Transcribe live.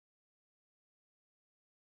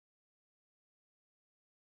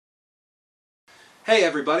Hey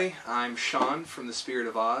everybody, I'm Sean from The Spirit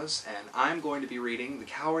of Oz, and I'm going to be reading The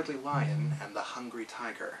Cowardly Lion and the Hungry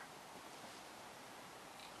Tiger.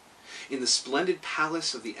 In the splendid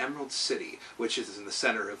palace of the Emerald City, which is in the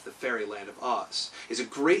center of the fairyland of Oz, is a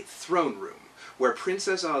great throne room, where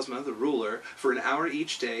Princess Ozma, the ruler, for an hour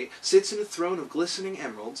each day, sits in a throne of glistening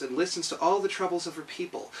emeralds and listens to all the troubles of her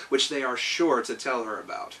people, which they are sure to tell her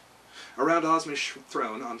about. Around Ozma's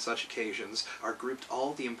throne, on such occasions, are grouped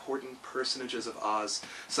all the important personages of Oz,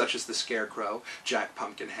 such as the Scarecrow, Jack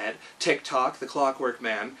Pumpkinhead, Tick-Tock, the Clockwork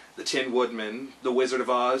Man, the Tin Woodman, the Wizard of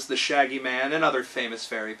Oz, the Shaggy Man, and other famous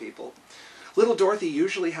fairy people. Little Dorothy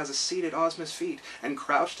usually has a seat at Ozma's feet, and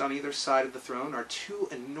crouched on either side of the throne are two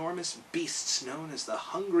enormous beasts known as the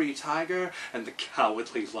Hungry Tiger and the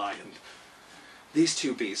Cowardly Lion. These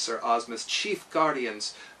two beasts are Ozma's chief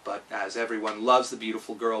guardians, but as everyone loves the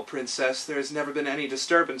beautiful girl princess, there has never been any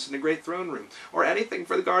disturbance in the great throne room, or anything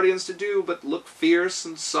for the guardians to do but look fierce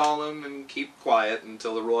and solemn and keep quiet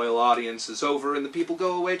until the royal audience is over and the people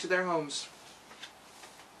go away to their homes.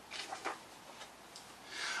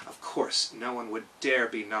 Of course, no one would dare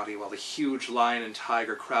be naughty while the huge lion and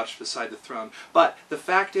tiger crouched beside the throne, but the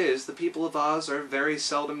fact is the people of Oz are very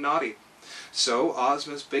seldom naughty. So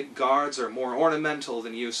Ozma's big guards are more ornamental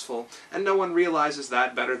than useful, and no one realizes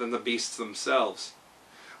that better than the beasts themselves.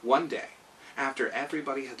 One day, after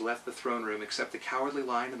everybody had left the throne room except the Cowardly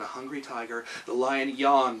Lion and the Hungry Tiger, the lion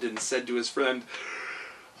yawned and said to his friend,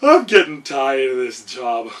 "I'm getting tired of this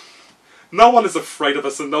job. No one is afraid of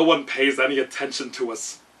us and no one pays any attention to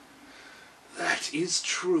us." "That is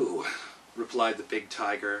true," replied the big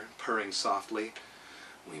tiger, purring softly.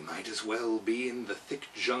 "We might as well be in the thick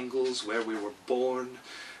jungles where we were born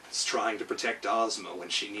as trying to protect Ozma when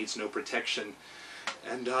she needs no protection,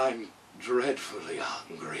 and I'm dreadfully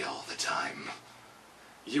hungry all the time."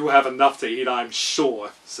 "You have enough to eat, I'm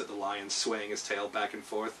sure," said the lion, swaying his tail back and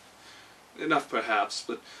forth. "Enough perhaps,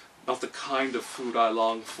 but not the kind of food I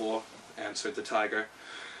long for," answered the tiger.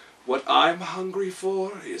 "What I'm hungry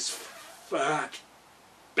for is fat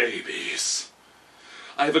babies.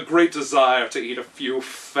 I have a great desire to eat a few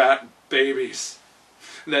fat babies.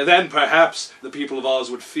 Then perhaps the people of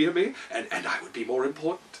Oz would fear me, and I would be more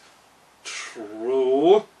important."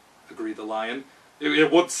 "True," agreed the lion.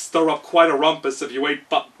 "It would stir up quite a rumpus if you ate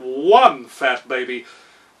but one fat baby.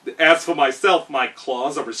 As for myself, my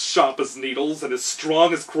claws are as sharp as needles and as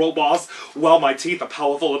strong as crowbars, while my teeth are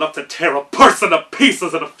powerful enough to tear a person to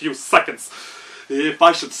pieces in a few seconds. If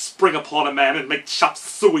I should spring upon a man and make chop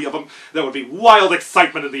suey of him, there would be wild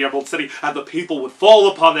excitement in the Emerald City, and the people would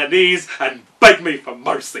fall upon their knees and beg me for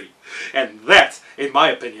mercy. And that, in my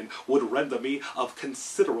opinion, would render me of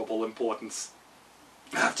considerable importance."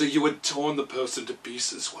 "After you had torn the person to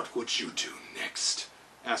pieces, what would you do next?"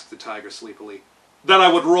 asked the tiger sleepily. "Then I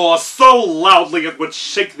would roar so loudly it would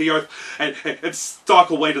shake the earth, and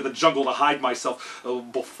stalk away to the jungle to hide myself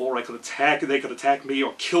before they could attack me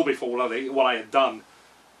or kill me for what I had done."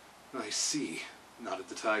 "I see," nodded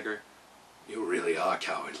the tiger. "You really are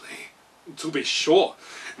cowardly." "To be sure.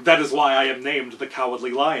 That is why I am named the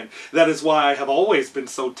Cowardly Lion. That is why I have always been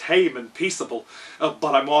so tame and peaceable.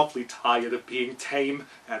 But I'm awfully tired of being tame,"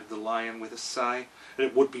 added the lion with a sigh.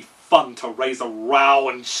 "It would be fun to raise a row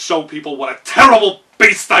and show people what a terrible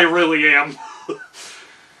beast I really am."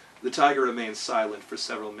 The tiger remained silent for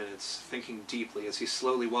several minutes, thinking deeply as he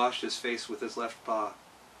slowly washed his face with his left paw.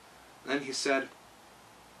 Then he said,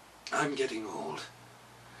 "I'm getting old,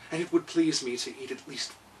 and it would please me to eat at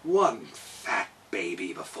least one fat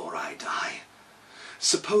baby before I die.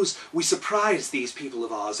 Suppose we surprise these people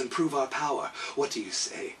of Oz and prove our power. What do you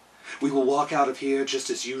say? We will walk out of here just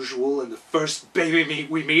as usual, and the first baby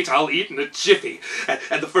we meet I'll eat in a jiffy.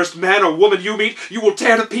 And the first man or woman you meet, you will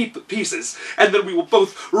tear to pieces. And then we will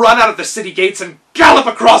both run out of the city gates and gallop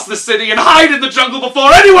across the city and hide in the jungle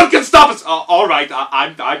before anyone can stop us." "All right,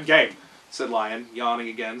 I'm game," said Lion, yawning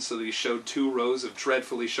again so that he showed 2 rows of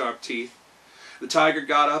dreadfully sharp teeth. The tiger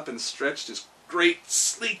got up and stretched his great,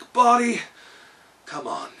 sleek body. "Come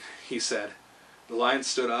on," he said. The lion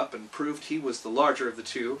stood up and proved he was the larger of the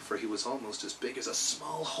two, for he was almost as big as a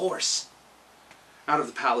small horse. Out of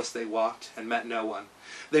the palace they walked, and met no one.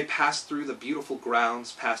 They passed through the beautiful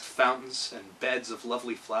grounds, past fountains and beds of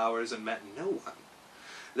lovely flowers, and met no one.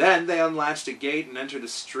 Then they unlatched a gate and entered a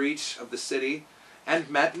street of the city, and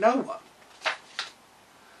met no one.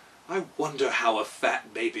 "I wonder how a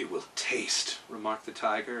fat baby will taste," remarked the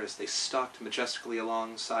tiger as they stalked majestically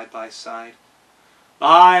along side by side.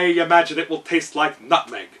 "I imagine it will taste like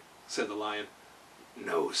nutmeg," said the lion.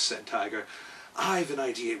 "No," said Tiger. "I've an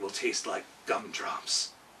idea it will taste like gumdrops."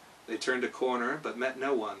 They turned a corner, but met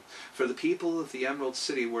no one, for the people of the Emerald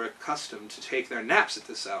City were accustomed to take their naps at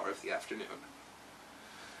this hour of the afternoon.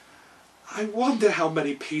 "I wonder how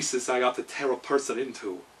many pieces I ought to tear a person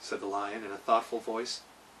into," said the Lion in a thoughtful voice.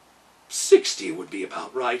 "60 would be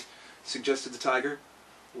about right," suggested the Tiger.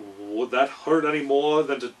 "Would that hurt any more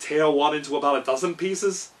than to tear one into about a dozen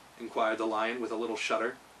pieces?" inquired the Lion with a little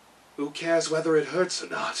shudder. "Who cares whether it hurts or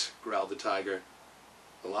not?" growled the Tiger.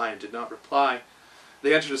 The Lion did not reply.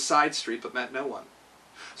 They entered a side street, but met no one.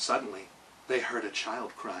 Suddenly, they heard a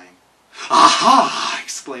child crying. "Aha!"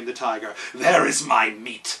 exclaimed the Tiger. "There is my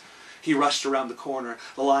meat!" He rushed around the corner,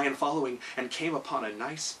 the Lion following, and came upon a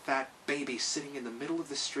nice fat baby sitting in the middle of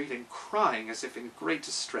the street and crying as if in great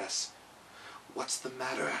distress. "What's the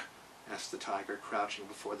matter?" asked the Tiger, crouching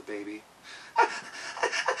before the baby.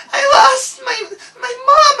 I lost my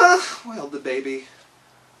mama," wailed the baby.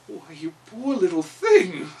 "Why, you poor little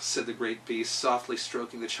thing," said the great beast, softly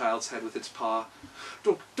stroking the child's head with its paw.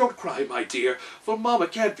 Don't cry, my dear, for Mama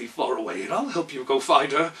can't be far away, and I'll help you go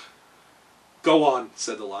find her." "Go on,"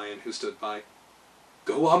 said the Lion, who stood by.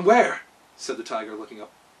 "Go on where?" said the Tiger, looking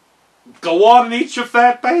up. "Go on and eat your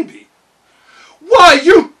fat baby." "Why,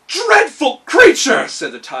 you dreadful creature,"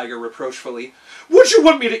 said the Tiger reproachfully. "Would you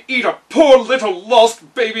want me to eat a poor little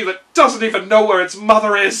lost baby that doesn't even know where its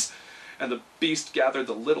mother is?" And the beast gathered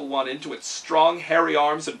the little one into its strong, hairy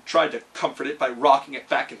arms and tried to comfort it by rocking it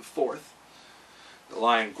back and forth. The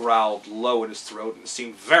Lion growled low in his throat and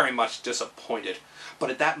seemed very much disappointed.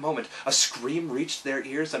 But at that moment, a scream reached their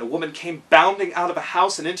ears, and a woman came bounding out of a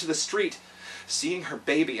house and into the street. Seeing her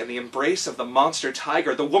baby in the embrace of the monster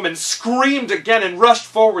tiger, the woman screamed again and rushed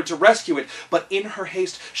forward to rescue it. But in her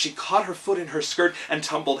haste, she caught her foot in her skirt and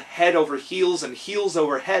tumbled head over heels and heels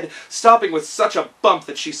over head, stopping with such a bump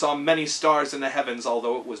that she saw many stars in the heavens,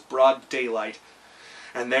 although it was broad daylight.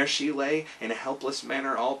 And there she lay, in a helpless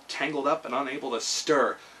manner, all tangled up and unable to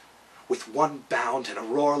stir. With one bound and a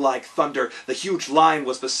roar like thunder, the huge Lion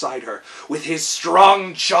was beside her. With his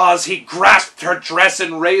strong jaws, he grasped her dress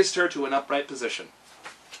and raised her to an upright position.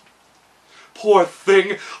 "Poor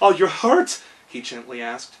thing, are you hurt?" he gently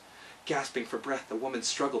asked. Gasping for breath, the woman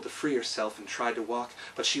struggled to free herself and tried to walk,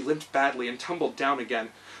 but she limped badly and tumbled down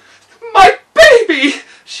again. "My baby!"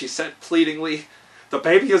 she said pleadingly. "The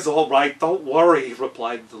baby is all right, don't worry,"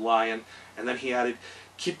 replied the Lion, and then he added,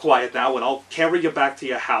 "Keep quiet now, and I'll carry you back to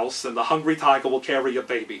your house, and the hungry tiger will carry your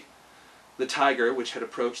baby." The tiger, which had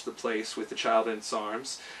approached the place with the child in its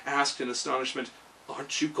arms, asked in astonishment,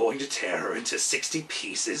 "Aren't you going to tear her into 60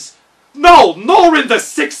 pieces?" "No, nor into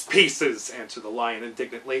 6 pieces," answered the Lion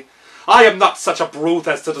indignantly. "I am not such a brute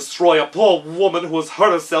as to destroy a poor woman who has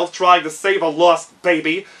hurt herself trying to save a lost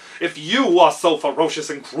baby. If you are so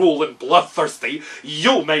ferocious and cruel and bloodthirsty,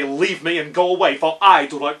 you may leave me and go away, for I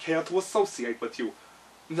do not care to associate with you."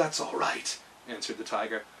 "That's all right," answered the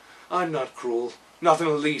tiger. "I'm not cruel, not in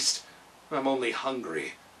the least. I'm only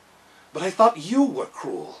hungry." "But I thought you were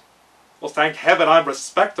cruel." "Well, thank heaven I'm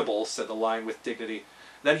respectable," said the Lion with dignity.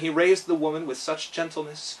 Then he raised the woman with such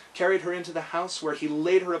gentleness, carried her into the house, where he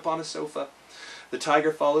laid her upon a sofa. The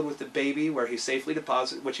tiger followed with the baby, which he safely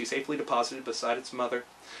deposited beside its mother.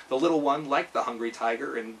 The little one liked the hungry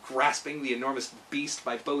tiger, and grasping the enormous beast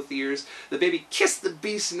by both ears, the baby kissed the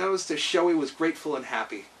beast's nose to show he was grateful and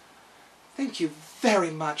happy. "Thank you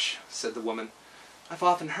very much," said the woman. "I've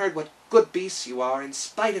often heard what good beasts you are, in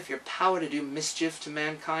spite of your power to do mischief to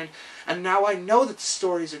mankind, and now I know that the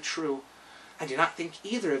stories are true. I do not think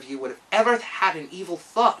either of you would have ever had an evil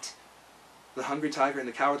thought." The hungry tiger and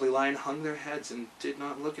the cowardly Lion hung their heads and did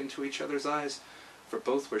not look into each other's eyes, for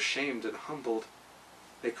both were shamed and humbled.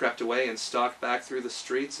 They crept away and stalked back through the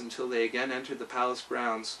streets until they again entered the palace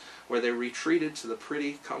grounds, where they retreated to the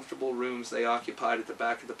pretty, comfortable rooms they occupied at the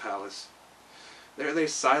back of the palace. There they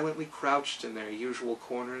silently crouched in their usual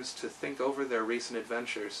corners to think over their recent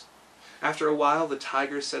adventures. After a while, the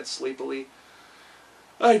tiger said sleepily,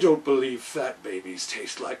 "I don't believe fat babies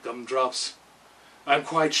taste like gumdrops. I'm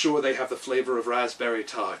quite sure they have the flavor of raspberry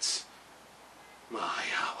tarts. My,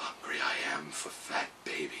 how hungry I am for fat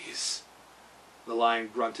babies." The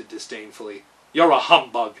Lion grunted disdainfully. "You're a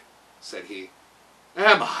humbug," said he.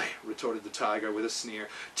 "Am I?" retorted the tiger with a sneer.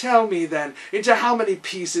 "Tell me, then, into how many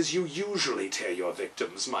pieces you usually tear your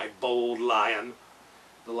victims, my bold Lion."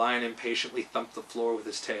 The Lion impatiently thumped the floor with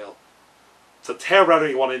his tail. "To tear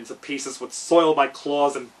anyone into pieces would soil my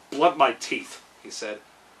claws and blunt my teeth," he said.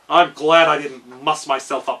 "I'm glad I didn't muss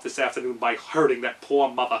myself up this afternoon by hurting that poor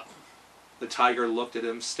mother." The tiger looked at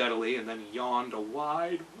him steadily and then yawned a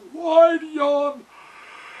wide, wide yawn.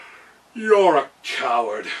 "You're a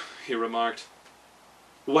coward," he remarked.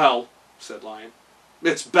 "Well," said Lion,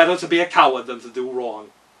 "it's better to be a coward than to do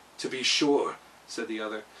wrong. "To be sure," said the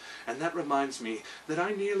other, "and that reminds me that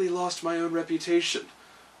I nearly lost my own reputation.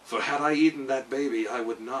 For had I eaten that baby, I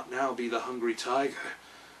would not now be the hungry tiger.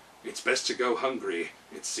 It's best to go hungry,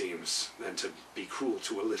 it seems, than to be cruel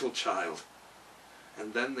to a little child."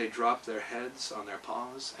 And then they dropped their heads on their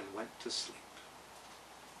paws and went to sleep.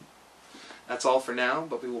 That's all for now,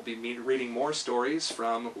 but we will be reading more stories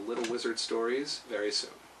from Little Wizard Stories very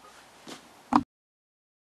soon.